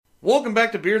Welcome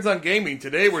back to Beards on Gaming.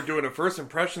 Today we're doing a first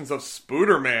impressions of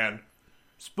Spooderman.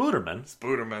 Spooderman?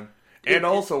 Spooderman. And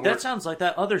also... That sounds like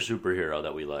that other superhero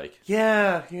that we like.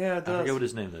 Yeah, it does. I forget what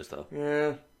his name is, though.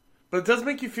 Yeah. But it does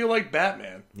make you feel like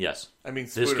Batman. Yes. I mean,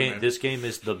 Spooderman. This game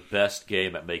is the best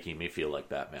game at making me feel like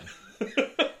Batman.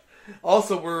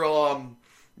 Also, we're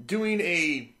doing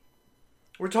a...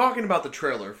 We're talking about the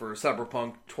trailer for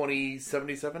Cyberpunk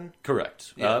 2077?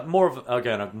 Correct. Yeah. More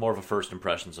of a first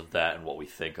impressions of that and what we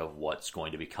think of what's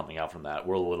going to be coming out from that.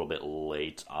 We're a little bit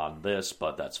late on this,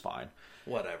 but that's fine.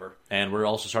 Whatever. And we're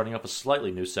also starting up a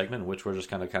slightly new segment in which we're just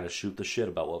kind of shoot the shit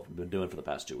about what we've been doing for the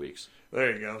past 2 weeks.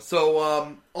 There you go.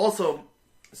 So,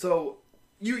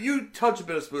 you touch a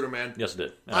bit of Spooderman. Yes, I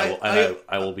did. And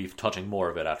I will be touching more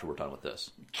of it after we're done with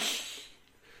this.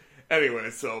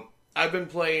 Anyway, so... I've been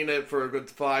playing it for a good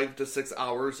 5 to 6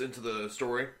 hours into the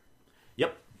story.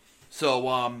 Yep.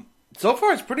 So, so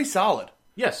far it's pretty solid.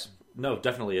 Yes. No,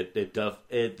 definitely.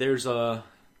 It's a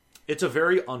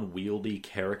very unwieldy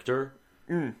character.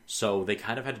 So they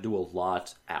kind of had to do a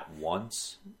lot at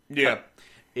once. Yeah.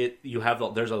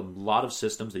 There's a lot of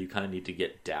systems that you kind of need to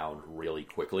get down really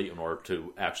quickly in order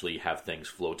to actually have things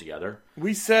flow together.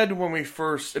 We said when we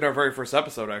in our very first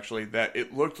episode actually, that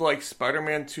it looked like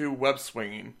Spider-Man 2 web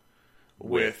swinging.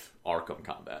 With Arkham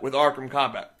Combat. With Arkham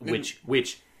Combat.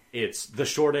 The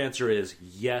short answer is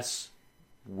yes,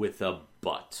 with a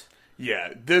but.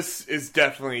 Yeah, this is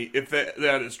definitely, if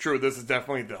that is true, this is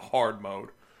definitely the hard mode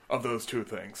of those two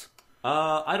things.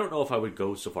 I don't know if I would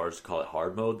go so far as to call it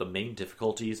hard mode. The main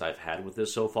difficulties I've had with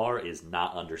this so far is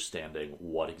not understanding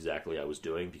what exactly I was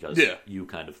doing because you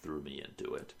kind of threw me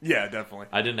into it. Yeah, definitely.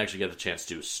 I didn't actually get the chance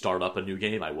to start up a new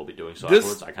game. I will be doing so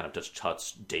afterwards. I kind of just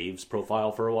touched Dave's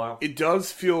profile for a while. It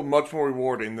does feel much more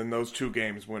rewarding than those two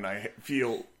games when I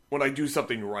do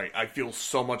something right. I feel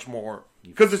so much more,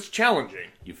 because it's challenging.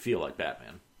 You feel like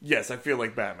Batman. Yes, I feel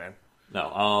like Batman.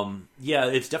 No,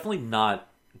 it's definitely not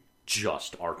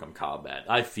just Arkham Combat.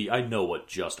 I know what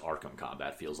just Arkham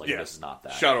Combat feels like. Yeah. This is not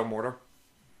that. Shadow Mortar.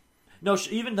 No,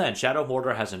 even then, Shadow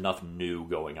Mortar has enough new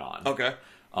going on. Okay.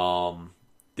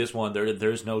 This one,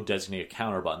 there's no designated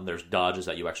counter button. There's dodges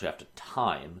that you actually have to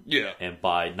time. Yeah. And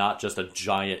by not just a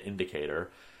giant indicator.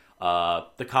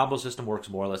 The combo system works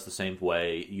more or less the same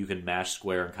way. You can mash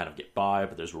square and kind of get by,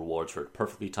 but there's rewards for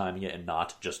perfectly timing it and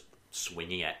not just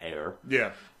swinging at air.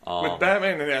 Yeah. With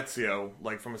Batman and Ezio,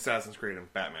 like from Assassin's Creed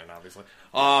and Batman, obviously,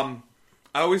 I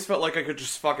always felt like I could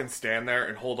just fucking stand there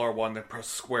and hold R1 then press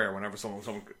square whenever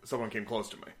someone came close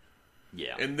to me.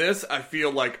 Yeah. In this, I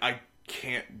feel like I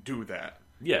can't do that.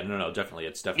 Yeah, no, definitely.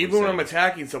 It's definitely even when I'm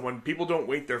attacking someone, people don't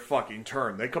wait their fucking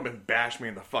turn. They come and bash me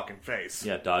in the fucking face.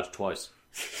 Yeah, dodge twice.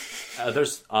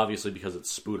 There's obviously, because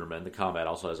it's Spooderman, the combat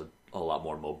also has a lot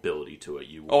more mobility to it.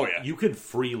 You can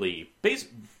freely,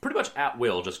 pretty much at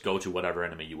will, just go to whatever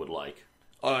enemy you would like.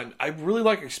 I really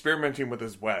like experimenting with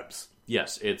his webs.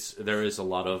 Yes, there is a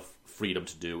lot of freedom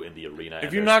to do in the arena.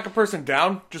 If you knock a person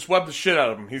down, just web the shit out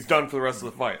of him. He's done for the rest of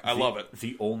the fight. I love it.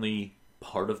 The only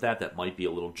part of that might be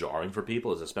a little jarring for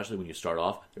people is, especially when you start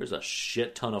off, there's a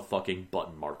shit ton of fucking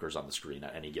button markers on the screen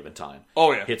at any given time.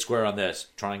 Oh yeah. Hit square on this,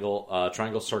 triangle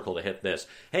circle to hit this.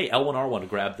 Hey, L1 R1 to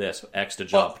grab this, X to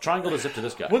jump, triangle to zip to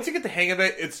this guy. Once you get the hang of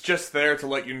it, it's just there to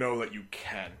let you know that you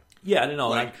can. Yeah, I don't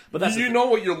know. But that's you know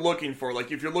what you're looking for.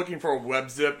 Like, if you're looking for a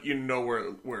web zip, you know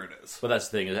where it is. But that's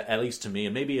the thing, at least to me,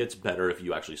 and maybe it's better if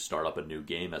you actually start up a new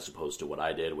game as opposed to what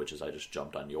I did, which is I just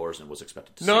jumped on yours and was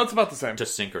expected to it's about the same. To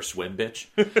sink or swim, bitch.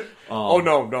 Oh,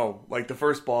 no. Like, the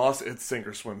first boss, it's sink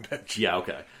or swim, bitch. Yeah,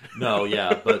 okay. No,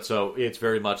 yeah, but so it's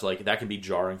very much like, that can be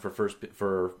jarring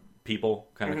for people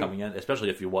kind of coming in,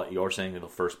 especially if what you're saying in the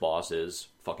first boss is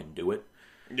fucking do it.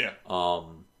 Yeah.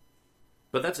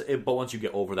 But that's it. But once you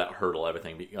get over that hurdle,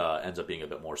 everything ends up being a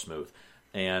bit more smooth.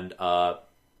 And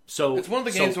so it's one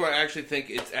of the games where I actually think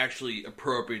it's actually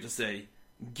appropriate to say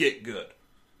get good.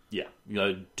 Yeah, you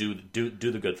know, do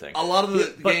the good thing. A lot of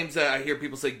the games that I hear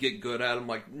people say get good at, I'm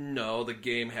like, no, the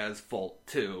game has fault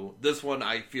too. This one,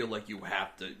 I feel like you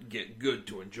have to get good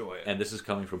to enjoy it. And this is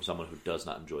coming from someone who does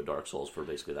not enjoy Dark Souls for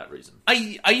basically that reason.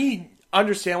 I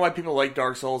understand why people like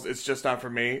Dark Souls. It's just not for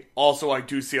me. Also, I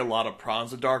do see a lot of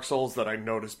pros of Dark Souls that I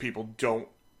notice people don't.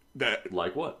 That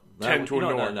like what? Tend to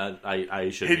ignore. No, I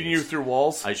should hitting you through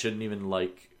walls. I shouldn't even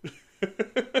like. I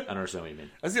don't understand what you mean.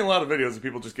 I've seen a lot of videos of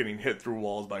people just getting hit through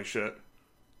walls by shit.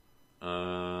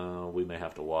 We may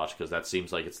have to watch because that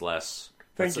seems like it's less.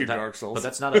 Thank you, Dark Souls. But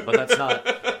that's not.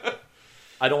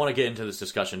 I don't want to get into this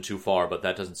discussion too far, but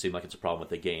that doesn't seem like it's a problem with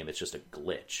the game. It's just a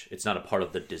glitch. It's not a part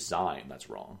of the design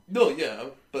that's wrong. No, yeah,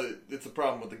 but it's a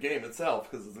problem with the game itself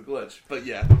because it's a glitch. But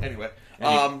yeah, anyway.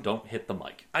 Don't hit the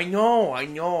mic. I know. I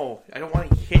don't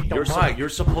want to hit the mic. You're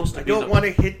supposed to I be don't want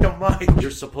to hit the mic. You're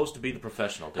supposed to be the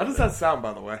professional. How does that sound,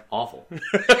 by the way? Awful.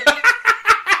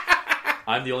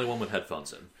 I'm the only one with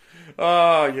headphones in.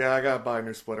 Oh, yeah, I gotta buy a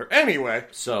new splitter. Anyway.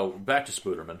 So, back to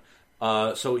Spooderman.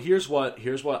 So here's what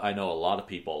I know a lot of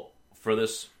people, for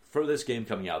this game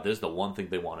coming out, this is the one thing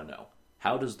they want to know.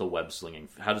 How does the web swinging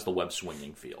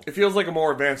feel? It feels like a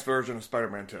more advanced version of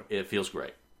Spider-Man 2. It feels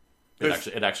great.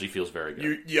 It actually feels very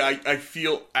good. I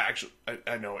feel actually.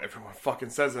 I know everyone fucking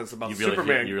says this about you really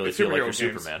Superman. You really feel like you're games,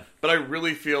 Superman. But I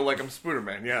really feel like I'm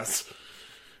Spooderman. Yes,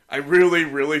 I really,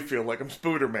 really feel like I'm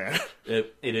Spooderman.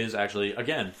 It is actually,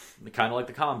 again, kind of like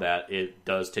the combat. It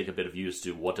does take a bit of use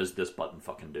to what does this button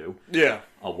fucking do? Yeah.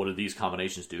 What do these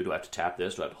combinations do? Do I have to tap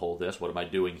this? Do I have to hold this? What am I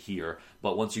doing here?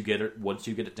 But once you get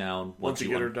it down, once you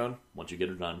get her done,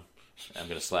 I'm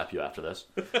going to slap you after this.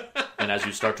 And as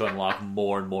you start to unlock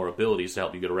more and more abilities to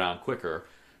help you get around quicker,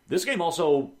 this game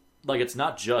also, like, it's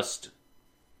not just...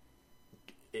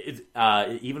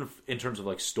 even in terms of,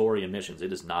 like, story and missions,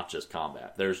 it is not just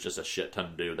combat. There's just a shit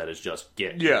ton to do that is just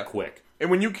get quick.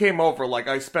 And when you came over, like,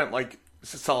 I spent, like, a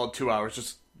solid 2 hours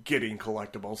just getting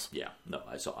collectibles. Yeah, no,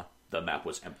 I saw. The map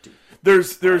was empty.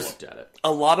 There's looked at it.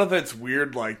 A lot of it's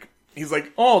weird, like... He's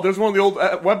like, oh, there's one of the old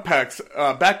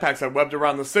backpacks I webbed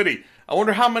around the city. I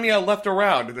wonder how many I left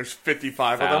around. And there's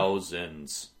 55 of them.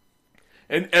 Thousands.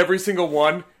 And every single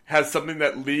one has something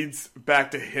that leads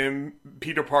back to him,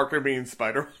 Peter Parker, being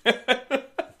Spider-Man.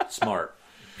 Smart.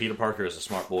 Peter Parker is a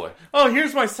smart boy. Oh,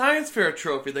 here's my science fair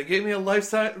trophy. They gave me a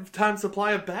lifetime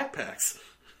supply of backpacks.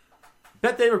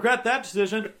 Bet they regret that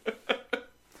decision.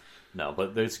 No,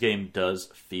 but this game does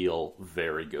feel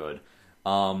very good.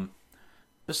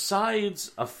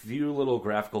 Besides a few little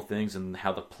graphical things and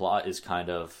how the plot is kind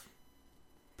of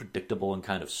predictable and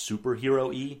kind of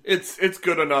superhero-y. It's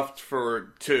good enough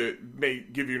to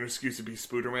give you an excuse to be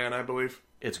Spooderman, I believe.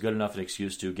 It's good enough an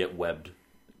excuse to get webbed.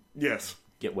 Yes.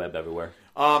 Get webbed everywhere.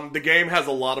 The game has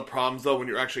a lot of problems, though, when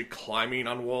you're actually climbing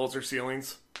on walls or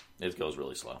ceilings. It goes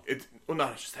really slow.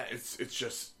 Not just that. It's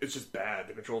just bad.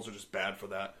 The controls are just bad for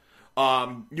that.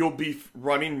 You'll be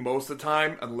running most of the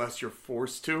time unless you're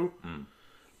forced to.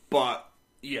 But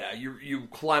yeah, you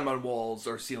climb on walls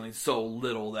or ceilings so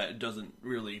little that it doesn't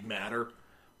really matter.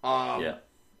 Yeah.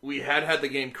 We had the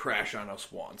game crash on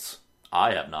us once.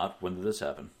 I have not. When did this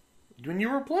happen? When you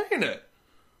were playing it.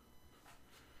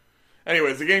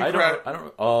 Anyways, the game crashed.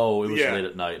 Oh, it was late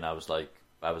at night, and I was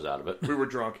out of it. We were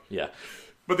drunk. Yeah.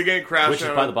 But the game crashed. Which is,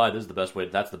 by the by, this is the best way.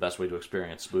 That's the best way to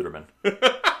experience Spooderman.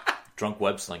 Drunk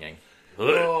web slinging.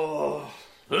 Oh.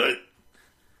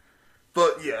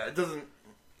 But yeah, it doesn't.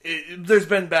 There's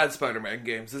been bad Spider-Man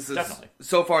games. Definitely.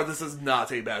 So far, this is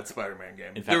not a bad Spider-Man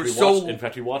game. In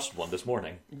fact, we watched one this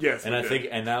morning. Yes,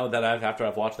 and now that after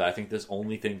I've watched that, I think this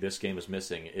only thing this game is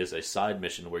missing is a side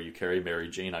mission where you carry Mary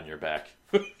Jane on your back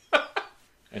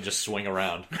and just swing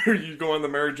around. You go on the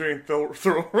Mary Jane throw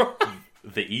ride.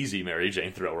 The easy Mary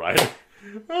Jane throw ride.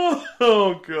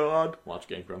 Oh God! Watch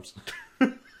Game Grumps.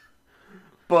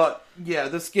 But, yeah,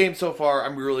 this game so far,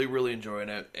 I'm really, really enjoying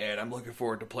it, and I'm looking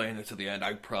forward to playing it to the end.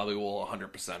 I probably will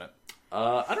 100% it.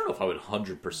 I don't know if I would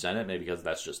 100% it, maybe because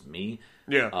that's just me.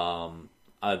 Yeah.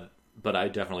 But I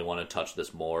definitely want to touch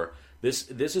this more. This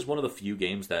is one of the few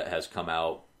games that has come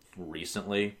out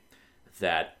recently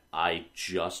that I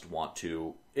just want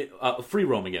to... a free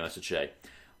roaming game, I should say.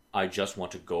 I just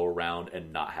want to go around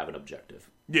and not have an objective.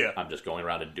 Yeah. I'm just going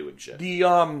around and doing shit. The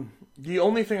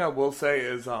only thing I will say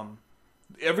is...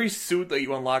 every suit that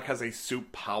you unlock has a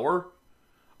suit power.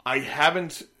 I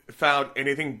haven't found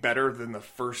anything better than the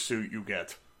first suit you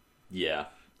get. Yeah.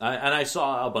 And I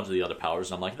saw a bunch of the other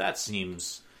powers, and I'm like, that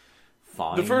seems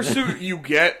fine. The first suit you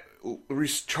get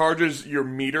recharges your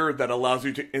meter that allows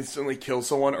you to instantly kill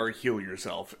someone or heal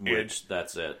yourself.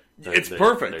 That's it. It's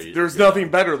perfect. There's nothing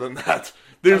better than that.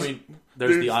 There's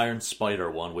the Iron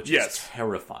Spider one, which is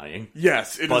terrifying.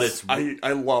 Yes, it is.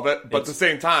 I love it, but at the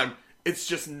same time... It's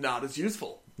just not as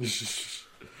useful.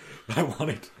 I want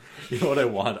it. You know what I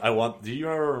want? Do you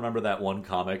ever remember that one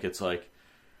comic? It's like,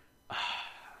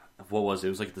 what was it? It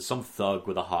was like some thug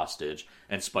with a hostage,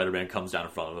 and Spider-Man comes down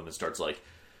in front of him and starts like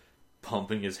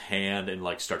pumping his hand and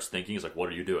like starts thinking. He's like, "What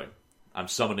are you doing?" "I'm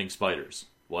summoning spiders."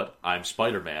 "What?" "I'm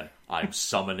Spider-Man. I'm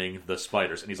summoning the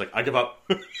spiders." And he's like, "I give up."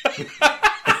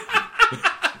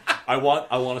 I want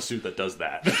a suit that does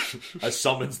that.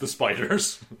 Summons the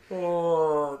spiders.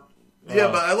 Oh.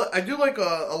 Yeah, but I do like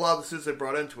a lot of the suits they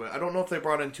brought into it. I don't know if they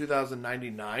brought in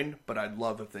 2099, but I'd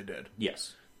love if they did.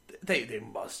 Yes. They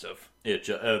must have.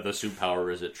 The suit power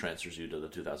is it transfers you to the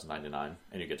 2099,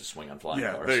 and you get to swing on flying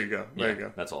cars. There you go. There you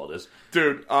go. That's all it is.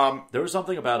 Dude, there was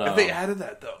something about... if they added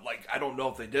that, though, like, I don't know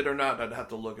if they did or not. I'd have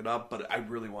to look it up, but I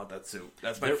really want that suit.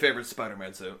 That's my favorite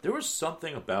Spider-Man suit. There was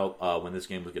something about when this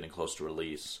game was getting close to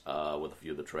release with a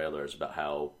few of the trailers about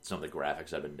how some of the graphics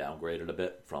had been downgraded a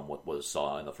bit from what was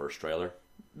saw in the first trailer.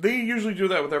 They usually do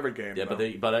that with every game. Yeah, though.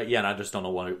 and I just don't know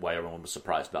why everyone was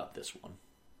surprised about this one.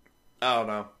 I don't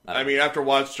know. I mean, after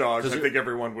Watch Dogs, I think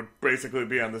everyone would basically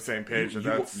be on the same page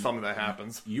that something that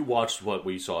happens. You watched what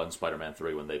we saw in Spider-Man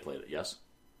 3 when they played it, yes?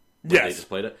 Yes. They just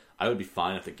played it. I would be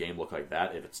fine if the game looked like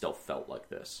that if it still felt like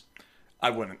this. I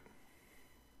wouldn't.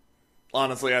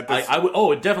 Honestly, I would.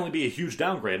 Oh, it'd definitely be a huge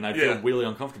downgrade, and I'd feel really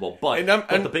uncomfortable. But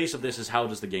the base of this is how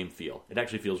does the game feel? It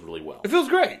actually feels really well. It feels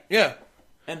great, yeah.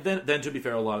 And then, to be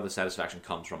fair, a lot of the satisfaction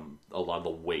comes from a lot of the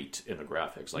weight in the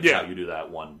graphics. Like how you do that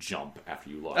one jump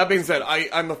after you launch. That being said,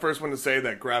 I'm the first one to say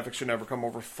that graphics should never come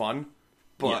over fun.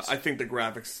 But I think the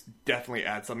graphics definitely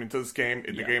add something to this game.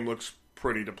 The game looks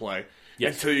pretty to play.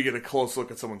 Yes. Until you get a close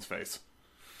look at someone's face.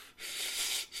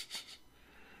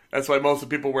 That's why most of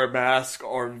the people wear masks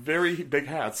or very big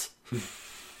hats.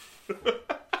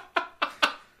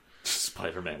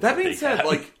 Spider-Man. That being said,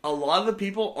 like, a lot of the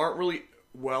people aren't really...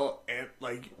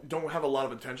 don't have a lot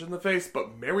of attention in the face,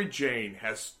 but Mary Jane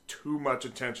has too much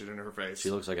attention in her face.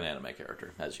 She looks like an anime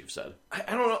character, as you've said.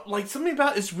 I don't know, like, something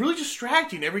about it's really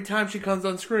distracting every time she comes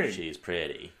on screen. She's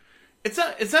pretty. It's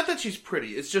not that she's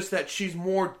pretty, it's just that she's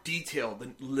more detailed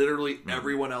than literally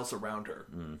everyone else around her.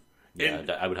 Yeah,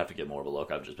 and I would have to get more of a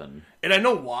look. I've just been... And I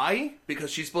know why, because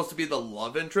she's supposed to be the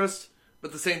love interest, but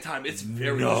at the same time, it's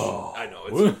very... I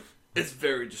know, it's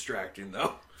very distracting,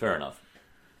 though. Fair enough.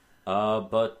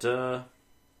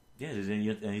 Is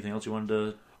anything else you wanted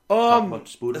to talk about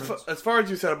Spoodermans? As far as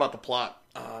you said about the plot,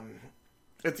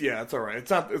 it's all right. It's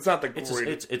not the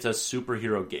greatest. It's a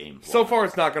superhero game. Plot. So far,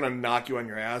 it's not going to knock you on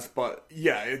your ass, but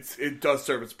yeah, it does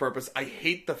serve its purpose. I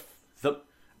hate the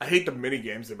mini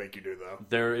games they make you do though.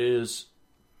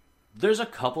 There's a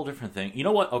couple different things. You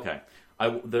know what? Okay,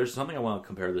 there's something I want to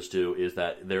compare this to is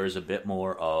that there is a bit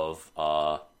more of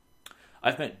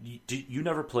you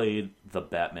never played the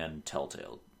Batman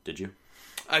Telltale, did you?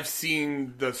 I've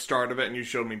seen the start of it, and you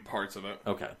showed me parts of it.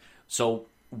 Okay. So,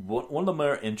 one of the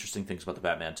more interesting things about the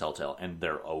Batman Telltale, and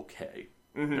they're okay,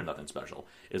 they're nothing special,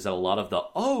 is that a lot of the,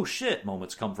 oh shit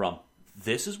moments come from,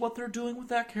 this is what they're doing with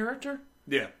that character?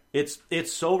 Yeah. It's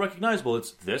so recognizable.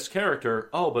 It's this character,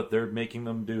 oh, but they're making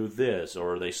them do this,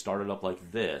 or they started up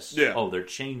like this. Yeah. Oh, they're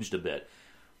changed a bit.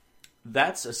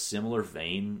 That's a similar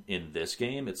vein in this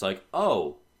game. It's like,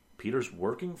 oh, Peter's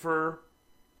working for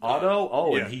Otto.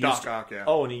 Oh, and he used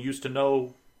and he used to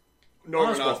know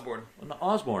Norman Osborn.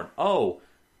 Osborn. Oh,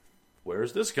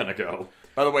 where's this gonna go?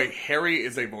 By the way, Harry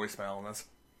is a voicemail in this.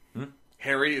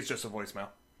 Harry is just a voicemail.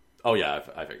 Oh yeah,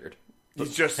 I figured.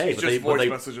 He's just voice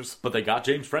messages. But they got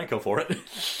James Franco for it.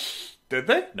 Did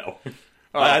they? No.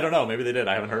 I don't know. Maybe they did.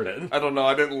 I haven't heard it. I don't know.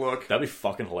 I didn't look. That'd be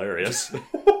fucking hilarious.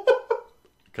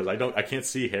 Because I can't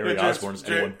see Harry Osborn as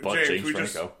anyone but James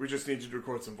Franco. We just need you to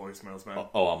record some voicemails, man.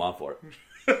 Oh, I'm on for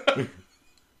it.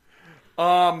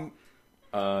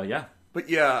 Yeah. But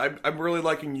yeah, I'm really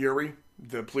liking Yuri,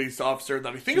 the police officer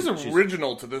that I think is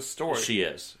original to this story. She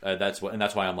is. That's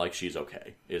why I'm like, she's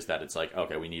okay. Is that it's like,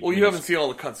 okay, we need... Well, you haven't seen all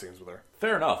the cutscenes with her.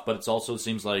 Fair enough, but it also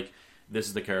seems like this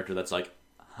is the character that's like,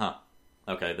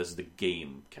 okay, this is the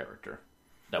game character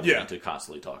that we need to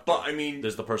constantly talk to. But, I mean...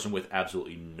 There's the person with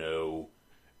absolutely no...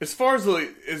 As far as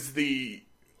the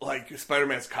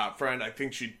Spider-Man's cop friend, I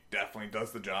think she definitely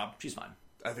does the job. She's fine.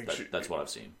 I think that's what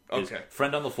I've seen. Okay.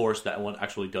 Friend on the force, that one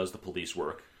actually does the police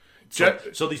work.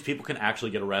 So these people can actually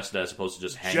get arrested as opposed to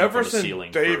just hanging from the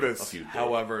ceiling Davis, for a few days.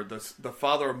 However, the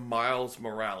father of Miles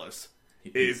Morales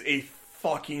is a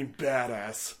fucking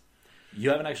badass. You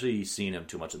haven't actually seen him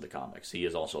too much in the comics. He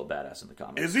is also a badass in the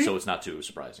comics. Is he? So it's not too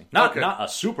surprising. Not a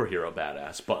superhero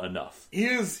badass, but enough. He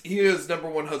is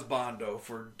 #1 husbando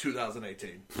for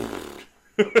 2018.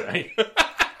 Okay.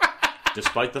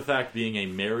 Despite the fact being a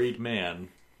married man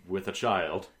with a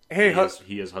child, he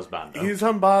is husbando. He's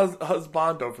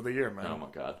husbando for the year, man. Oh my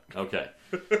god. Okay.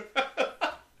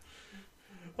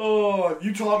 Oh,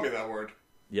 you taught me that word.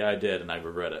 Yeah, I did, and I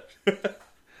regret it.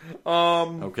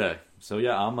 Okay. So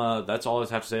yeah, that's all I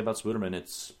have to say about Spooderman.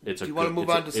 Do you want to move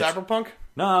on to Cyberpunk?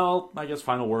 No, I guess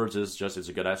final words is just it's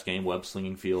a good ass game. Web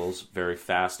slinging feels very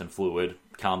fast and fluid.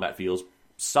 Combat feels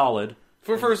solid.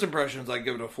 For first impressions, I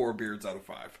give it a 4 beards out of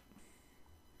 5.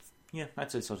 Yeah, I'd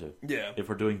say so too. Yeah. If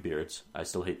we're doing beards, I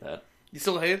still hate that. You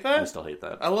still hate that? I still hate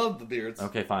that. I love the beards.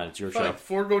 Okay, fine. It's your Fine, show.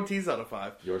 4 goatees out of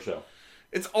 5. Your show.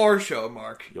 It's our show,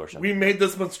 Mark. Your show. We made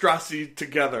this monstrosity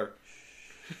together.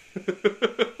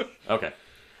 Okay.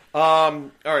 All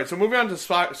right, so moving on to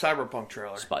Cyberpunk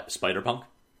trailer. Spider-Punk?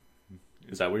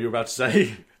 Is that what you were about to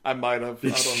say? I might have. I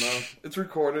don't know. It's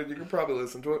recorded. You can probably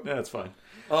listen to it. Yeah, that's fine.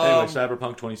 Anyway,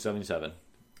 Cyberpunk 2077.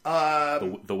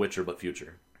 The Witcher, but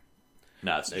future.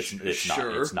 No, it's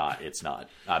sure. not. It's not.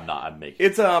 I'm making.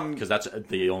 It's because that's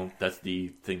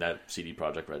the thing that CD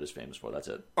Projekt Red is famous for. That's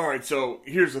it. All right, so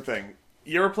here's the thing.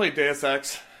 You ever played Deus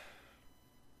Ex?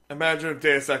 Imagine if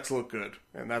Deus Ex looked good,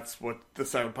 and that's what the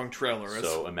Cyberpunk trailer is.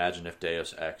 So imagine if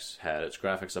Deus Ex had its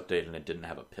graphics updated and it didn't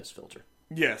have a piss filter.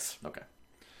 Yes. Okay.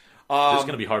 This is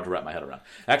going to be hard to wrap my head around.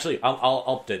 Actually, I'll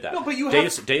update that. No, but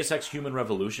Deus Ex Human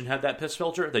Revolution had that piss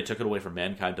filter. They took it away from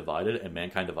Mankind Divided, and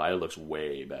Mankind Divided looks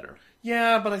way better.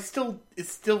 Yeah, but it still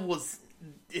was.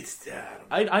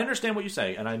 I understand what you're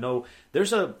saying, and I know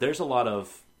there's a lot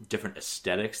of different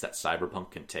aesthetics that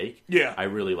Cyberpunk can take. Yeah. I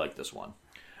really like this one.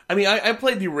 I mean, I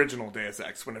played the original Deus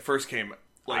Ex when it first came.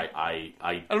 I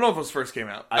don't know if it first came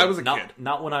out. I was a kid.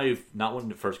 Not when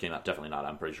it first came out. Definitely not.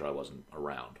 I'm pretty sure I wasn't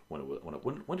around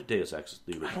when did Deus Ex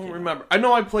the original? I don't came remember. I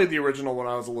know I played the original when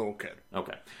I was a little kid.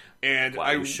 Okay. And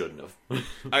wow, you shouldn't have.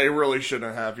 I really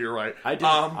shouldn't have. You're right. I did.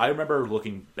 I remember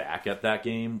looking back at that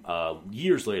game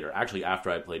years later, actually after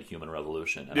I played Human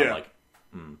Revolution, and I'm like,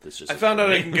 this just. I found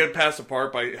out I can get past the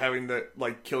part by having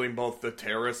killing both the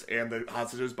terrorists and the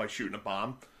hostages by shooting a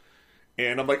bomb.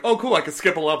 And I'm like, oh, cool, I can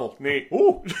skip a level. Neat.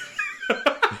 Ooh.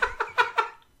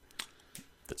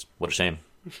 What a shame.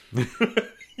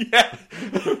 Yeah.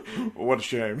 What a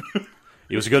shame.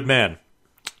 He was a good man.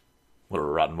 What a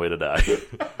rotten way to die.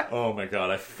 Oh my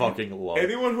god, I fucking love it.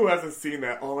 Anyone who hasn't seen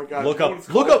that, oh my god. Look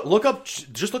up,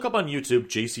 just look up on YouTube,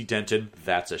 JC Denton,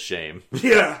 That's a Shame.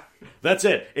 Yeah. That's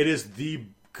it. It is the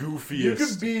goofiest. You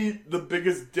could be the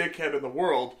biggest dickhead in the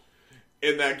world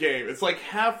in that game. It's like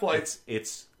Half-Life.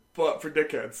 It's but for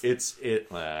dickheads.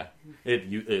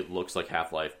 It looks like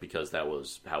Half-Life because that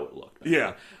was how it looked.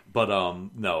 Yeah. But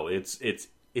no, it's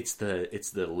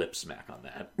the lip smack on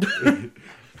that.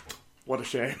 What a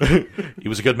shame. He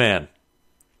was a good man.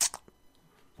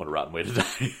 What a rotten way to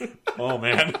die. Oh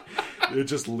man. You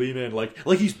just lean in like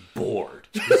he's bored.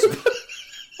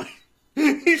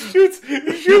 He shoots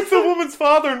the woman's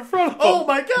father in front of him. Oh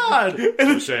my god.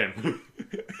 What a shame.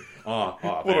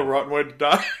 What a rotten way to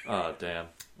die. Oh damn.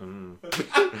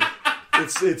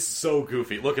 It's so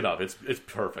goofy. Look it up. It's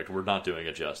perfect. We're not doing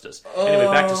it justice. Anyway,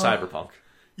 back to Cyberpunk.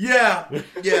 Yeah.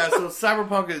 So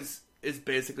Cyberpunk is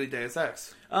basically Deus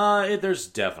Ex. There's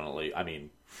definitely. I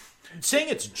mean, saying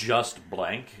it's just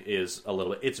blank is a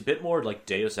little bit. It's a bit more like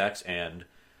Deus Ex, and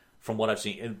from what I've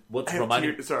seen, and what's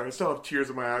reminding. Sorry, I still have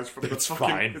tears in my eyes from it's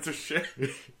fine. It's a shit.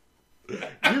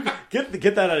 Get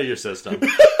that out of your system.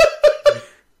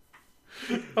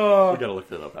 We gotta look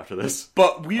that up after this.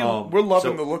 But we're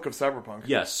loving the look of Cyberpunk.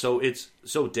 Yes, so it's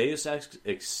Deus Ex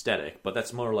aesthetic, but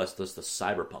that's more or less just the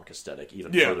Cyberpunk aesthetic,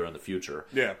 even further in the future.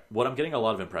 Yeah. What I'm getting a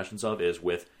lot of impressions of is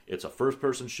it's a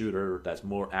first-person shooter that's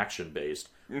more action-based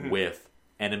with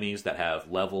enemies that have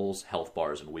levels, health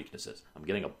bars, and weaknesses. I'm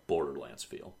getting a Borderlands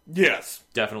feel. Yes.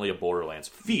 Definitely a Borderlands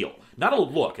feel. Not a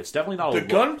look. It's definitely not a look. The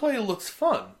gunplay looks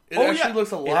fun. It actually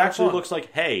looks a lot of fun. It actually looks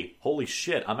like, hey, holy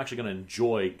shit, I'm actually going to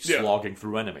enjoy slogging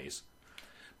through enemies.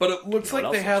 But it looks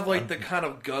like they have the kind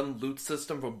of gun loot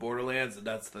system from Borderlands, and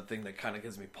that's the thing that kind of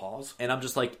gives me pause. And I'm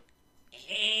just like,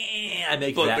 I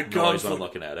make that noise when I'm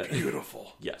looking at it.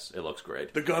 Beautiful. Yes, it looks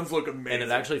great. The guns look amazing.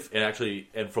 And it actually,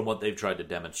 and from what they've tried to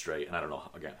demonstrate, and I don't know,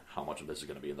 again, how much of this is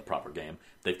going to be in the proper game,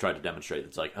 they've tried to demonstrate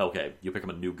it's like, okay, you pick up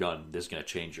a new gun, this is going to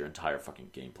change your entire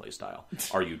fucking gameplay style.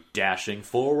 Are you dashing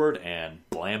forward and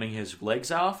blamming his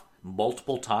legs off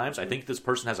multiple times? I think this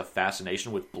person has a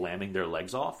fascination with blamming their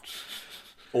legs off.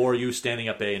 Or are you standing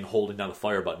up A and holding down the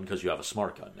fire button because you have a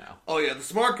smart gun now? Oh yeah, the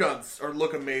smart guns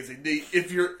look amazing. If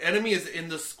your enemy is in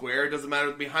the square, it doesn't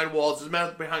matter behind walls, it doesn't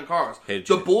matter behind cars. Hey,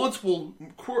 the bullets will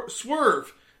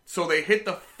swerve so they hit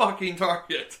the fucking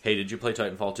target. Hey, did you play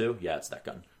Titanfall 2? Yeah, it's that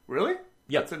gun. Really?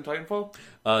 Yeah. It's in Titanfall?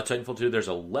 Titanfall 2, there's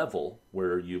a level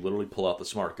where you literally pull out the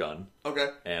smart gun. Okay.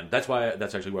 And that's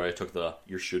actually where I took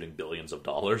you're shooting billions of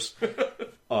dollars.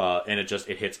 And it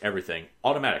hits everything.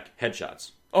 Automatic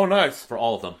headshots. Oh, nice. For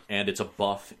all of them. And it's a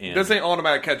buff. And this ain't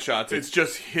automatic headshots. It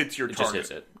just hits your target. It just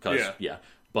hits it. Yeah.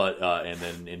 But, and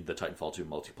then in the Titanfall 2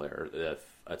 multiplayer,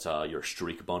 it's your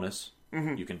streak bonus.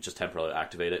 Mm-hmm. You can just temporarily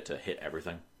activate it to hit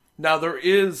everything. Now, there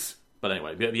is... But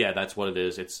anyway, yeah, that's what it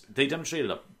is. They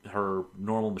demonstrated her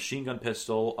normal machine gun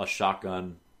pistol, a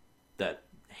shotgun, that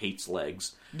hates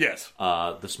legs. Yes.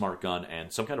 The smart gun,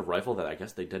 and some kind of rifle that I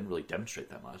guess they didn't really demonstrate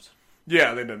that much.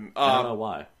 Yeah, they didn't. I don't know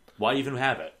why. Why even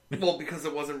have it? Well, because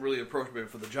it wasn't really appropriate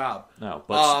for the job. No,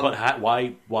 but why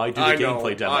do the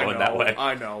gameplay demo in that way?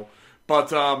 I know. But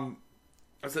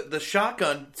the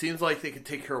shotgun seems like they can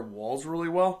take care of walls really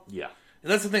well. Yeah.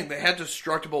 And that's the thing. They had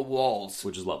destructible walls.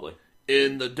 Which is lovely.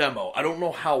 In the demo. I don't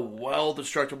know how well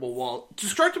destructible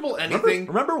anything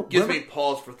remember gives me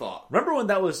pause for thought. Remember when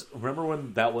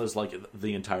that was like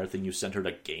the entire thing you centered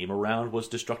a game around was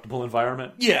destructible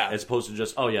environment? Yeah. As opposed to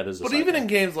just, there's a But even in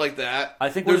games like that, I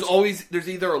think there's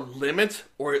either a limit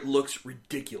or it looks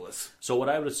ridiculous. So what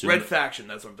I would assume... Red Faction,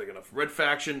 that's what I'm thinking of. Red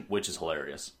Faction. Which is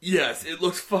hilarious. Yes, it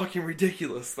looks fucking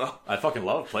ridiculous, though. I fucking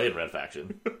love playing Red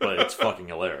Faction, but it's fucking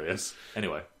hilarious.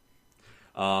 Anyway.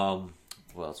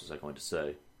 What else was I going to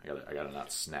say? I gotta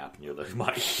not snap near the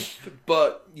mic.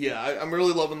 But, yeah, I'm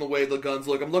really loving the way the guns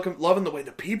look. I'm loving the way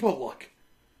the people look.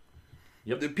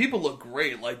 Yep. The people look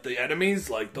great. Like, the enemies,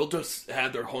 like, they'll just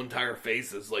have their whole entire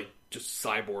faces, like, just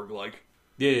cyborg-like.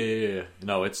 Yeah.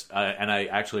 No, it's... and I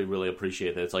actually really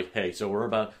appreciate that. It's like, hey, so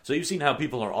you've seen how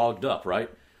people are ogged up, right?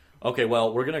 Okay,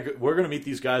 well, we're gonna meet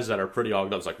these guys that are pretty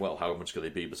ogged up. It's like, well, how much could they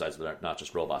be besides they're not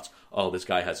just robots? Oh, this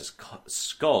guy has his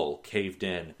skull caved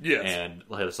in, yes, and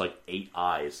has like 8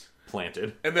 eyes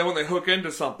planted. And then when they hook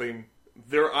into something,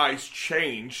 their eyes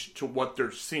change to what they're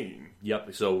seeing.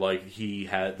 Yep. So like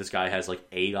this guy has like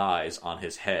 8 eyes on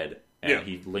his head, and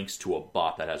he links to a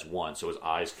bot that has 1, so his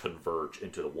eyes converge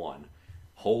into the 1.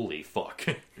 Holy fuck!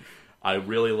 I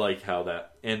really like how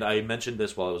that. And I mentioned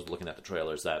this while I was looking at the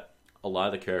trailers that. A lot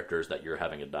of the characters that you're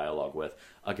having a dialogue with,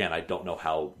 again, I don't know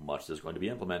how much is going to be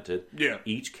implemented. Yeah.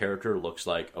 Each character looks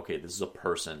like, okay, this is a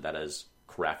person that has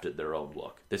crafted their own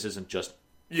look. This isn't just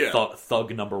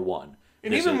thug number 1.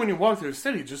 And even when you walk through the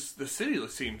city, just the city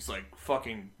seems like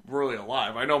fucking really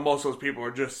alive. I know most of those people are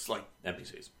just like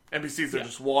NPCs. NPCs are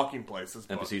just walking places.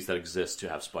 NPCs that exist to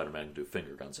have Spider-Man do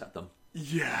finger guns at them.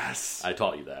 Yes. I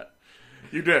taught you that.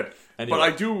 You did. Anyway. But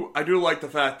I do like the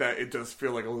fact that it does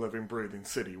feel like a living, breathing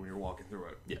city when you're walking through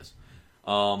it. Yes.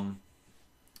 What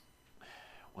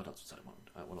else do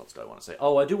I want to say?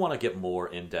 Oh, I do want to get more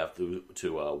in depth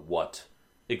to what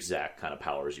exact kind of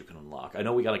powers you can unlock. I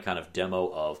know we got a kind of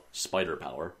demo of spider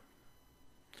power.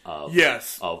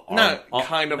 Yes. But not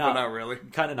really.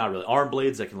 Kind of not really. Arm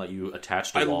blades that can let you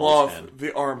attach to walls. I love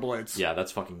the arm blades. Yeah,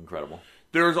 that's fucking incredible.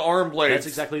 There's arm blades. That's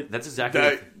exactly.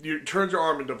 That you turns your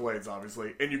arm into blades,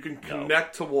 obviously, and you can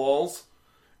connect to walls,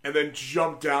 and then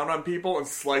jump down on people and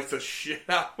slice the shit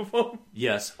out of them.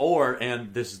 Yes,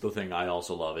 and this is the thing I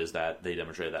also love is that they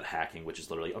demonstrated that hacking, which is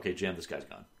literally jam this guy's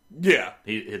gun. Yeah,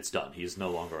 it's done. He's no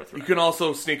longer a threat. You can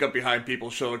also sneak up behind people,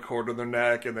 show a cord to their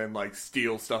neck, and then like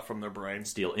steal stuff from their brain,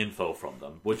 steal info from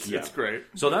them. Which it's great.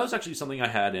 So that was actually something I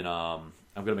had in. I'm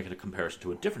going to make a comparison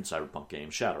to a different Cyberpunk game,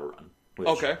 Shadowrun.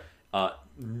 Okay.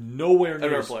 Nowhere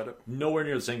near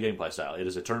the same gameplay style. It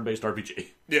is a turn-based RPG.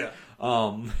 Yeah.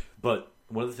 But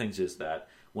one of the things is that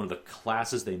one of the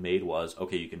classes they made was,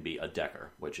 you can be a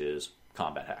decker, which is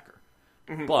combat hacker.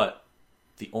 Mm-hmm. But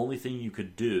the only thing you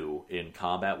could do in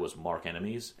combat was mark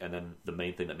enemies, and then the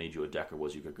main thing that made you a decker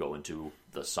was you could go into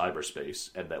the cyberspace,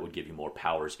 and that would give you more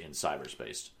powers in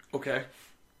cyberspace. Okay.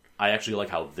 I actually like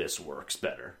how this works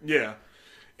better. Yeah.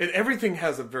 And everything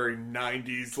has a very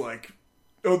 90s, like...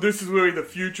 Oh, this is the way the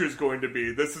future is going to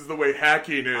be. This is the way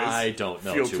hacking is. I don't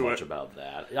know too much about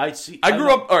that. I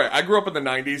grew up in the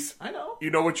 90s. I know.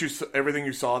 You know everything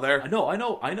you saw there? I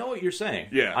know what you're saying.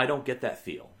 Yeah. I don't get that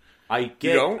feel. I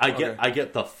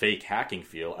get the fake hacking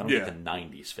feel. I don't get the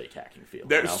 90s fake hacking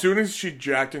feel. As soon as she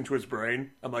jacked into his brain,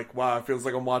 I'm like, wow, it feels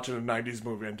like I'm watching a 90s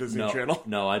movie on Disney Channel.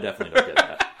 No, I definitely don't get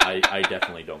that. I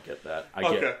definitely don't get that.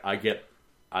 I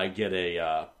get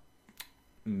a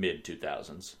mid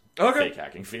 2000s fake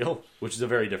hacking feel, which is a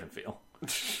very different feel.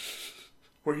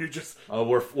 Where you just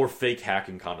we're fake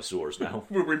hacking connoisseurs now.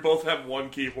 Where we both have one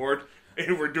keyboard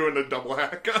and we're doing a double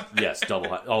hack. Yes, double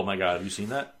hack. Oh my god, have you seen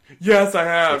that? Yes, I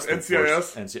have.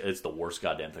 NCIS. It's the worst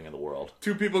goddamn thing in the world.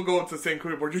 2 people go into the same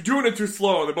keyboard. You're doing it too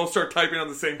slow, and they both start typing on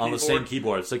the same keyboard. On the same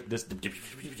keyboard. It's like this.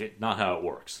 Not how it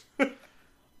works.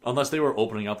 Unless they were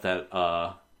opening up that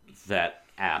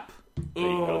app. That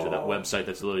you go to that website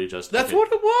that's literally just... That's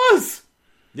what it was!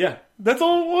 Yeah. That's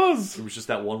all it was! It was just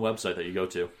that one website that you go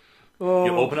to. Oh.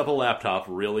 You open up a laptop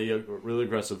really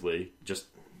aggressively, just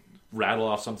rattle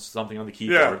off something on the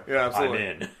keyboard. Yeah, absolutely.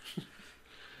 I'm in.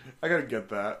 I gotta get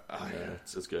that. Yeah,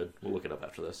 it's good. We'll look it up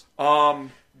after this.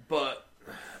 But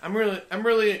I'm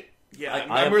really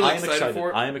excited for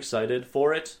it. I am excited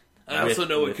for it. I also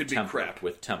know it could be crap.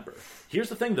 With temper. Here's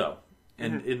the thing, though.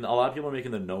 And a lot of people are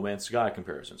making the No Man's Sky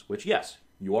comparisons, which, yes,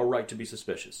 you are right to be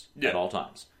suspicious at all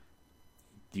times.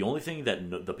 The only thing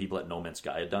that the people at No Man's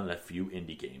Sky had done, a few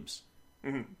indie games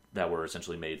that were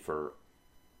essentially made for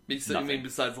nothing. You mean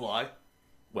besides Lie?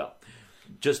 Well,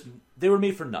 just, they were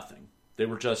made for nothing. They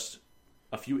were just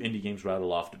a few indie games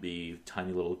rattled off to be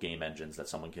tiny little game engines that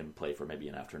someone can play for maybe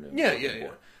an afternoon. Yeah.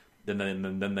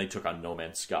 Then they took on No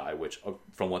Man's Sky, which,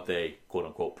 from what they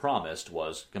quote-unquote promised,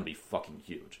 was going to be fucking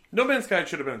huge. No Man's Sky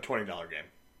should have been a $20 game.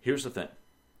 Here's the thing.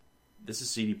 This is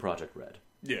CD Projekt Red.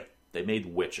 Yeah. They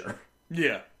made Witcher.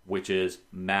 Yeah. Which is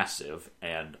massive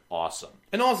and awesome.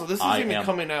 And also, this isn't even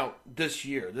coming out this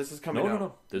year. This is coming out...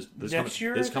 No. This next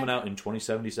year? This is coming out in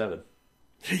 2077.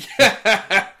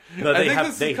 Yeah. No, I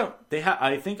think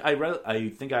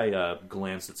I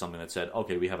glanced at something that said,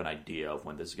 okay, we have an idea of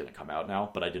when this is going to come out now,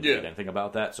 but I didn't read anything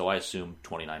about that, so I assume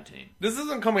 2019. This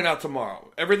isn't coming out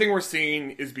tomorrow. Everything we're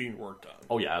seeing is being worked on.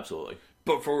 Oh, yeah, absolutely.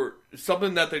 But for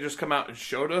something that they just come out and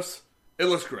showed us, it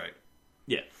looks great.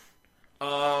 Yeah.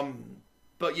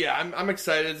 But yeah, I'm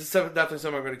excited. It's definitely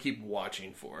something I'm going to keep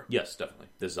watching for. Yes, definitely.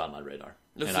 This is on my radar.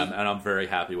 I'm very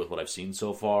happy with what I've seen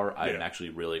so far. I'm actually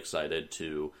really excited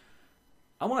to...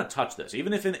 I want to touch this,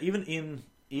 even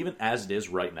as it is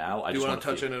right now. I just want to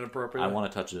touch it inappropriately. I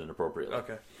want to touch it inappropriately.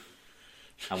 Okay.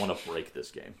 I want to break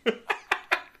this game.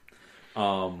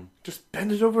 Just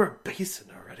bend it over a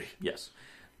basin already. Yes.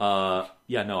 I'm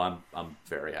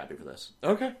very happy for this.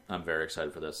 Okay. I'm very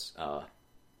excited for this.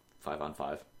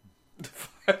 5-on-5.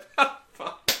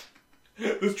 5-on-5.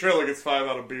 This trailer gets 5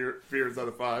 out of beers out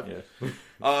of 5.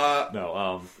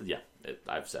 Yeah.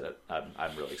 I've said it.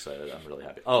 I'm really excited. I'm really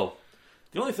happy. Oh.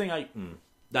 The only thing I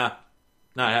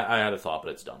had a thought,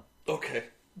 but it's done. Okay.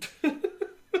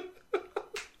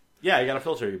 Yeah, you gotta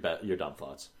filter your dumb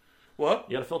thoughts. What?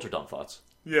 You gotta filter dumb thoughts.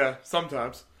 Yeah,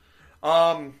 sometimes.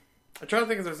 I'm trying to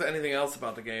think if there's anything else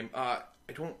about the game. I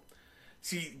don't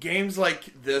see games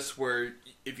like this where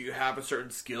if you have a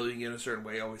certain skill, you get a certain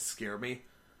way. Always scare me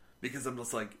because I'm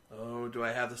just like, oh, do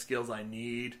I have the skills I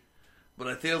need? But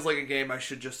it feels like a game I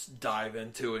should just dive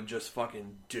into and just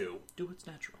fucking do. Do what's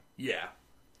natural. Yeah.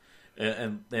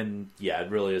 And yeah, it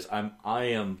really is. I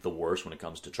am the worst when it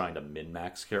comes to trying to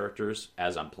min-max characters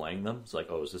as I'm playing them. It's like,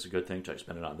 oh, is this a good thing? Should I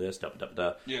spend it on this?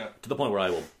 Yeah. To the point where I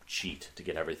will cheat to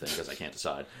get everything because I can't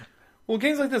decide. Well,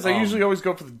 games like this, I usually always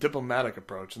go for the diplomatic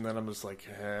approach, and then I'm just like,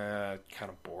 kind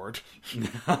of bored.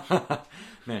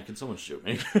 Man, can someone shoot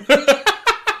me?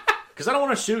 Because I don't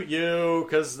want to shoot you,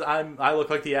 because I look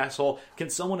like the asshole.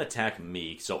 Can someone attack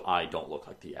me so I don't look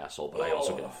like the asshole, but I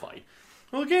also get a fight?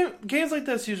 Well, games like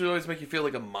this usually always make you feel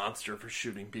like a monster for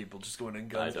shooting people, just going in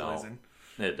guns blazing.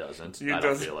 It doesn't. I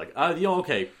don't feel like...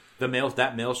 okay,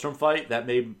 that Maelstrom fight, that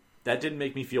didn't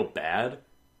make me feel bad,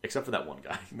 except for that one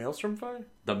guy. Maelstrom fight?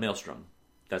 The Maelstrom.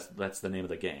 That's the name of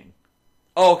the gang.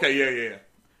 Oh, okay, yeah.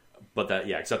 But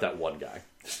except that one guy.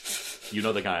 You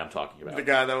know the guy I'm talking about. The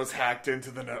guy that was hacked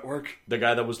into the network. The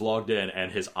guy that was logged in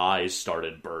and his eyes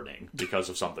started burning because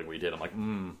of something we did. I'm like,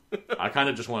 I kind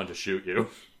of just wanted to shoot you.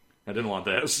 I didn't want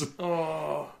this.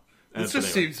 Oh, this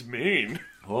just seems mean.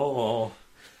 Oh,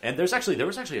 and there was actually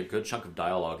a good chunk of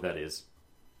dialogue that is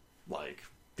like,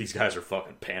 these guys are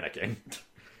fucking panicking,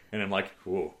 and I'm like,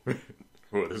 whoa,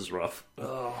 this is rough.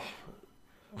 Oh,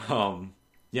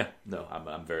 yeah, no,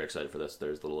 I'm very excited for this.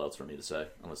 There's little else for me to say,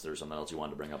 unless there's something else you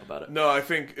wanted to bring up about it. No, I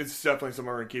think it's definitely something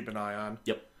we're gonna keep an eye on.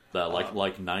 Yep,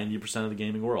 like 90% of the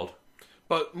gaming world.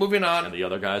 But moving on, and the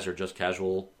other guys are just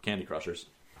casual Candy Crushers.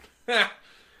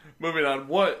 Moving on,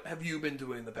 what have you been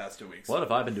doing the past 2 weeks? What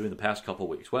have I been doing the past couple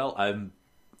weeks? Well,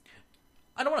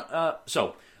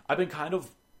 so I've been kind of,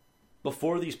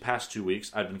 before these past 2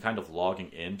 weeks, I've been kind of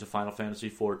logging into Final Fantasy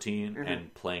XIV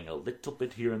and playing a little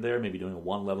bit here and there, maybe doing a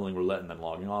one leveling roulette and then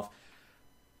logging off.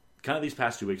 Kind of these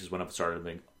past 2 weeks is when I've started to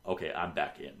think, okay, I'm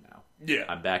back in now. Yeah.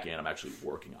 I'm back in, I'm actually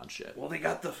working on shit. Well, they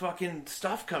got the fucking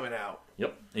stuff coming out.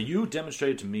 Yep. And you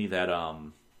demonstrated to me that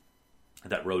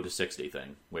Road to 60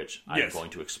 thing, which I'm going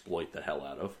to exploit the hell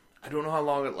out of. I don't know how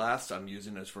long it lasts. I'm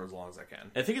using this for as long as I can.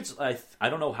 I think it's... I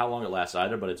don't know how long it lasts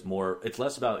either, but it's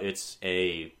less about it's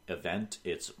a event.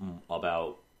 It's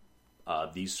about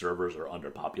these servers are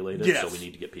underpopulated, so we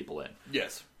need to get people in.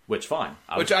 Yes. Which, fine.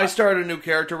 I started a new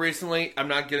character recently. I'm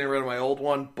not getting rid of my old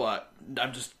one, but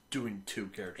I'm just doing 2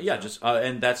 characters. Yeah,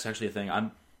 and that's actually a thing.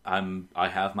 I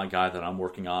have my guy that I'm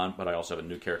working on, but I also have a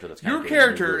new character that's kind of... Your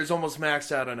character is almost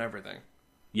maxed out on everything.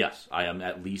 Yes, I am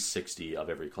at least 60 of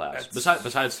every class. That's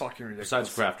besides fucking ridiculous.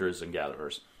 Besides crafters and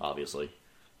gatherers, obviously.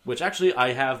 Which actually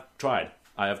I have tried.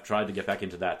 I have tried to get back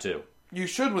into that too. You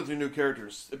should with your new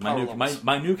characters.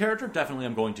 My new character, definitely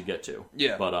I'm going to get to.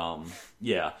 Yeah. But,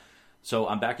 yeah. So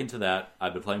I'm back into that.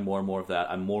 I've been playing more and more of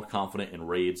that. I'm more confident in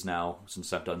raids now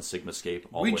since I've done Sigma Scape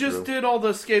all the We way just through. did all the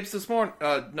escapes this morning.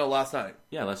 No, last night.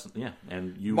 Yeah,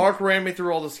 and you Mark ran me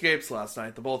through all the escapes last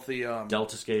night. Both the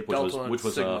Delta Scape, which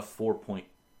was Sigma.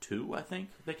 4.2, I think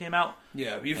they came out.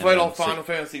 Yeah, you And fight then all Final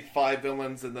Fantasy V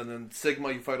villains, and then in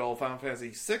Sigma you fight all Final Fantasy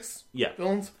VI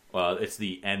villains. It's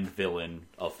the end villain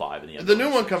of 5 and the end. The villain new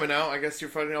of one 6. coming out, I guess you're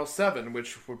fighting all 7,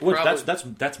 which would Well,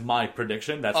 probably... that's my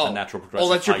prediction. That's the natural progression.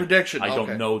 Oh, that's your prediction. I Okay.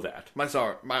 don't know that.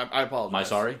 I apologize. My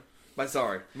sorry. My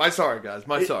sorry, guys.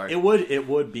 Sorry.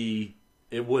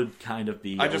 It would kind of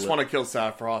be. I just want to kill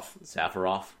Sephiroth.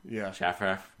 Sephiroth. Yeah.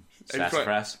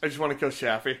 Sassafras. I just want to kill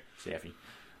Shaffy. Shaffy.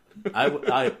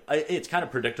 It's kind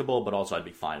of predictable, but also I'd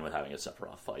be fine with having a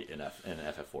Sephiroth fight in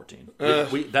FF14.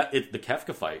 The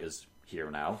Kefka fight is here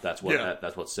now. That's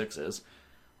what 6 is.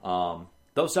 Though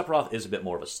Sephiroth is a bit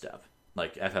more of a step.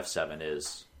 Like FF7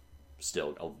 is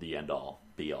still the end all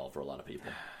be all for a lot of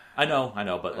people. I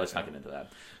know, but let's not get into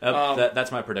that.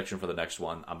 That's my prediction for the next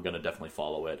one. I'm going to definitely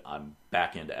follow it. I'm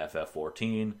back into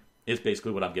FF14. It's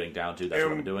basically what I'm getting down to. That's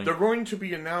what I'm doing. They're going to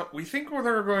be we think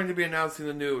they're going to be announcing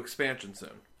the new expansion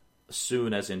soon.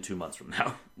 Soon as in 2 months from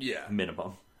now. Yeah.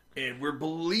 Minimum. And we're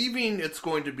believing it's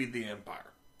going to be the Empire.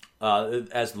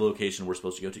 As the location we're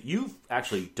supposed to go to. You've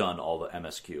actually done all the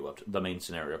MSQ, up to the main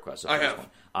scenario quest. I have. Point.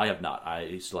 I have not.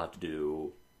 I still have to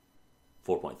do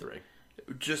 4.3.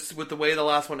 Just with the way the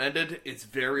last one ended, it's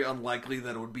very unlikely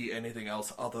that it would be anything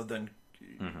else other than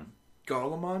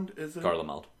Garlemald, is it?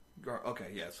 Garlemald.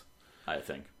 Okay, yes. I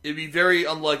think. It'd be very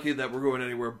unlikely that we're going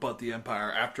anywhere but the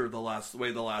Empire after the last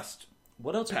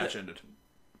what else patch ended.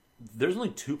 There's only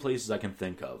 2 places I can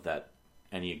think of that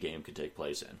any game could take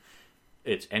place in.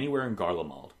 It's anywhere in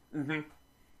Garlemald.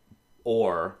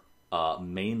 Or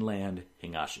mainland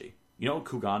Hingashi. You know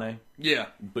Kugane? Yeah.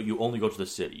 But you only go to the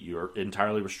city. You're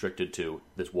entirely restricted to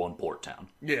this one port town.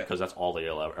 Yeah. Because that's all they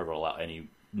ever allow any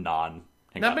non...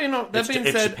 That being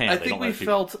said, Japan. I think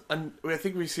I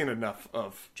think we've seen enough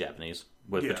of Japanese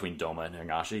between Doma and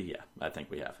Hingashi. Yeah, I think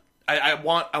we have. I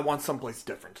want someplace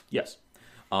different. Yes.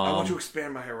 I want to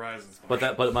expand my horizons.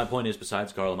 But my point is,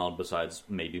 besides Garlemald, besides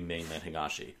maybe mainland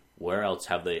Hingashi, where else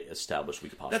have they established we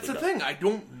could possibly That's the go? thing. I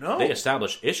don't know. They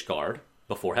established Ishgard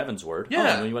before Heavensward.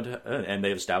 Yeah. And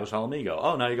they've established Alamigo.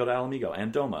 Oh, now you go to Alamigo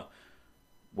and Doma.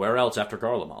 Where else after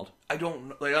Garlemald? I don't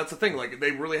know. Like, that's the thing. Like,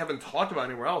 they really haven't talked about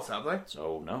anywhere else, have they?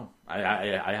 So, no.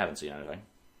 I haven't seen anything.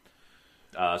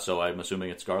 So I'm assuming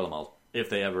it's Garlemald. If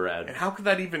they ever add... And how could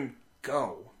that even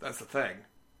go? That's the thing.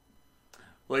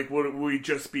 Like, would we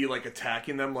just be, like,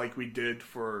 attacking them like we did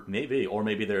for... Maybe. Or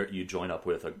maybe you join up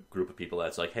with a group of people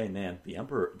that's like, hey, man, the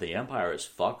Empire is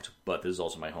fucked, but this is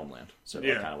also my homeland. So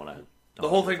I kind of want to... The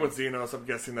whole thing with Xenos, I'm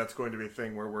guessing that's going to be a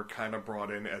thing where we're kind of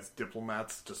brought in as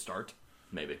diplomats to start.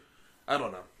 Maybe. I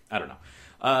don't know.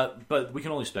 But we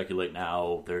can only speculate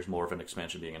now. There's more of an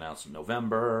expansion being announced in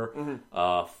November.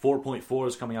 4.4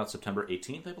 is coming out September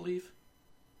 18th, I believe.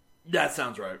 That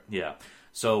sounds right. Yeah.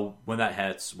 So when that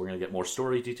hits, we're going to get more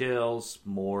story details,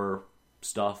 more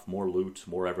stuff, more loot,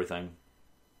 more everything.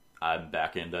 I'm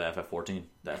back into FF14.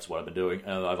 That's what I've been doing.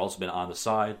 I've also been on the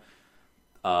side.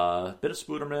 Bit of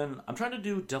Spooderman. I'm trying to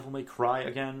do Devil May Cry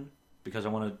again because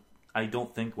I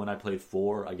don't think when I played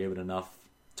 4, I gave it enough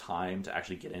time to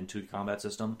actually get into the combat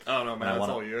system. Oh no, man,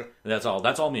 all you. That's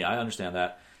all me. I understand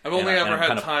that. I've only ever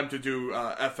had time to do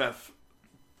FF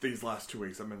these last 2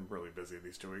 weeks. I've been really busy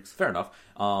these 2 weeks. Fair enough.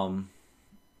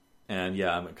 And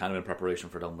yeah, I'm kind of in preparation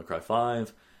for Devil May Cry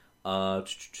 5.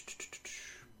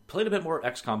 Played a bit more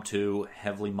XCOM 2,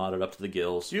 heavily modded up to the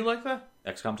gills. Do you like that?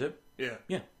 XCOM 2? Yeah.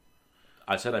 Yeah.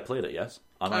 I said I played it, yes.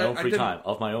 On my own free time,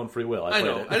 of my own free will. I played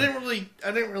it. I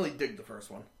didn't really dig the first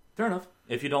one. Fair enough.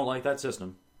 If you don't like that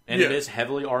system. And it is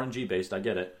heavily RNG based, I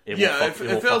get it. It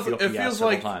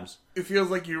feels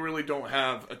like you really don't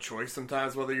have a choice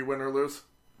sometimes whether you win or lose.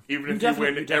 Even if you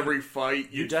win every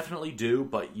fight. You definitely do,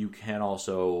 but you can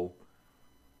also...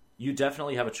 You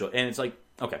definitely have a choice. And it's like,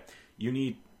 okay, you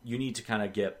need to kind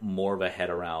of get more of a head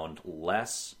around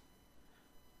less...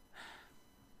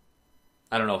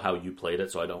 I don't know how you played it,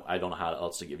 so I don't know how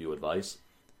else to give you advice.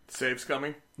 Saves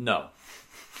coming? No.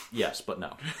 Yes, but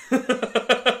no.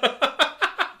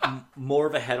 More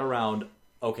of a head around,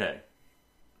 okay,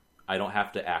 I don't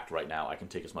have to act right now. I can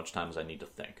take as much time as I need to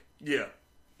think. Yeah.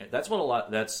 That's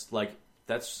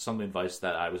some advice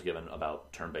that I was given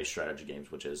about turn-based strategy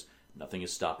games, which is nothing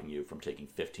is stopping you from taking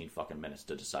 15 fucking minutes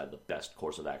to decide the best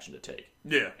course of action to take.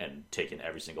 Yeah. And taking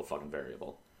every single fucking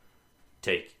variable.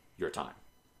 Take your time.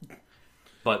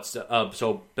 But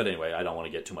anyway, I don't want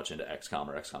to get too much into XCOM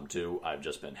or XCOM 2. I've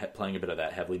just been playing a bit of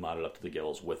that, heavily modded up to the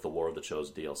gills with the War of the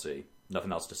Chosen DLC.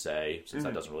 Nothing else to say, since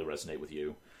that doesn't really resonate with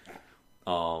you.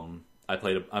 I've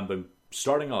been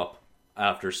starting up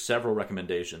after several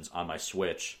recommendations on my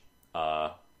Switch.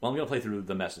 I'm going to play through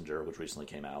The Messenger, which recently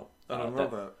came out. I don't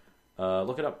know that.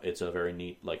 Look it up. It's a very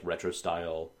neat, like, retro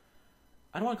style.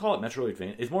 I don't want to call it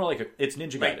Metroidvania. It's more like it's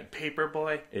Ninja Gaiden. Like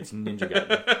Paperboy? It's Ninja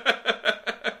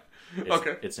Gaiden.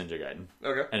 Okay. It's Ninja Gaiden.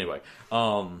 Okay. Anyway,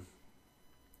 I'm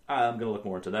gonna look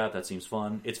more into that. That seems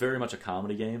fun. It's very much a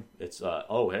comedy game. It's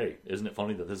oh hey, isn't it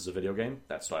funny that this is a video game?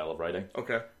 That style of writing.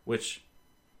 Okay. Which,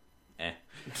 You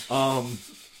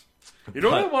know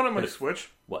what I want on my Switch?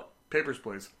 What? Papers,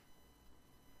 Please.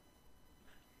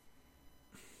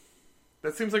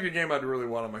 That seems like a game I'd really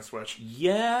want on my Switch.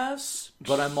 Yes,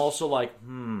 but I'm also like,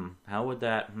 how would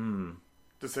that?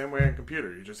 The same way on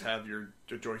computer, you just have your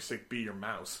joystick be your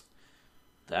mouse.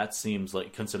 That seems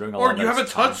like, considering or you have a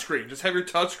touchscreen. Just have your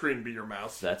touchscreen be your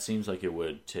mouse. That seems like it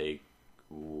would take.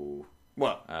 Ooh,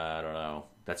 what? I don't know.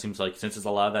 That seems like, since a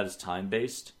lot of that is time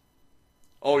based.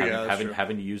 Oh yeah,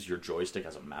 having to use your joystick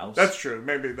as a mouse. That's true.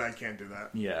 Maybe I can't do that.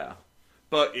 Yeah,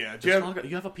 but yeah, you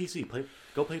have a PC.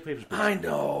 Go play Papers, Please. I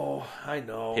know.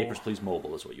 Papers, Please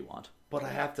mobile is what you want. But I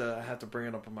have to bring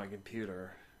it up on my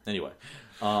computer. Anyway,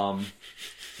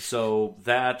 so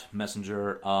that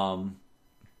Messenger.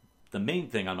 The main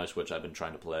thing on my Switch I've been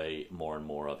trying to play more and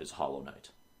more of is Hollow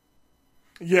Knight.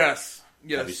 Yes.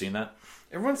 Have you seen that?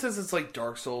 Everyone says it's like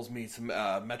Dark Souls meets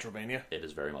Metrovania. It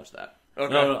is very much that.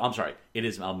 Okay. No, I'm sorry. It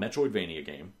is a Metroidvania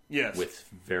game. Yes. With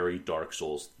very Dark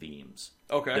Souls themes.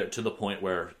 Okay. To the point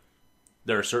where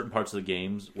there are certain parts of the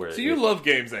games where... So you love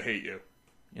games that hate you.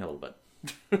 Yeah, a little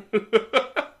bit.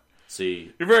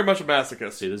 See... You're very much a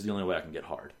masochist. See, this is the only way I can get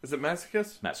hard. Is it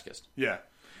masochist? Masochist. Yeah.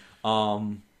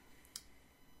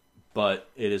 But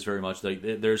it is very much like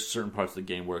there's certain parts of the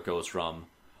game where it goes from,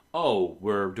 oh,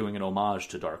 we're doing an homage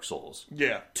to Dark Souls.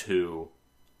 Yeah. To,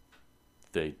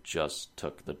 they just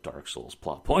took the Dark Souls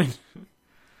plot point.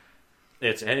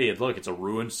 It's, hey, look, it's a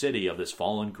ruined city of this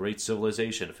fallen great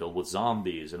civilization filled with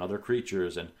zombies and other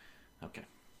creatures, and okay,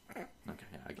 yeah,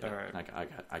 I get it.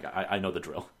 Right. I know the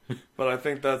drill. But I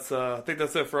think that's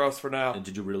it for us for now. And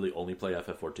did you really only play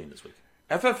FF14 this week?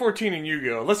 FF14 and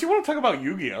Yu-Gi-Oh! Unless you want to talk about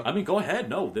Yu-Gi-Oh! I mean, go ahead.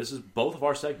 No, this is both of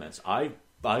our segments. I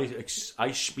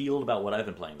spieled about what I've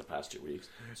been playing the past 2 weeks.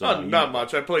 So not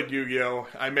much. I played Yu-Gi-Oh!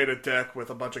 I made a deck with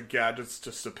a bunch of gadgets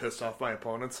just to piss off my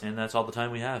opponents. And that's all the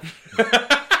time we have.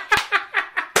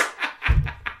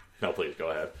 No, please, go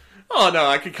ahead. Oh, no,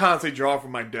 I can constantly draw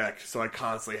from my deck, so I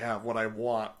constantly have what I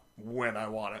want when I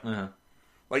want it. Uh-huh.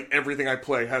 Like, everything I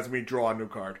play has me draw a new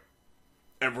card.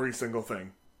 Every single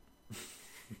thing.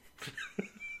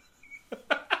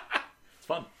 It's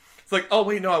fun. It's like, oh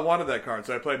wait, no, I wanted that card,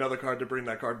 so I play another card to bring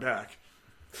that card back.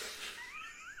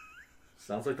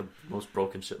 Sounds like the most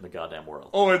broken shit in the goddamn world.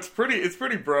 Oh, it's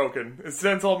pretty broken. It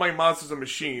sends all my monsters and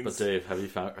machines. But Dave, have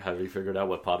you figured out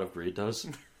what Pot of Greed does?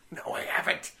 No, I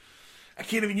haven't. I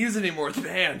can't even use it anymore. It's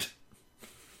banned.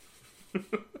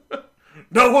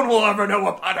 No one will ever know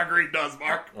what Pot of Greed does,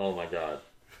 Mark. Oh my god.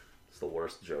 It's the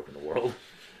worst joke in the world.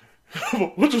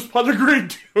 What does Pot of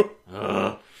Greed do?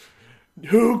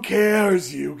 Who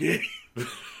cares, Yugi?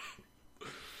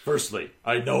 Firstly,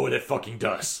 I know what it fucking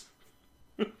does.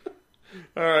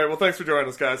 Alright, well thanks for joining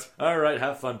us, guys. Alright,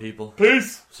 have fun, people.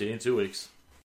 Peace! See you in 2 weeks.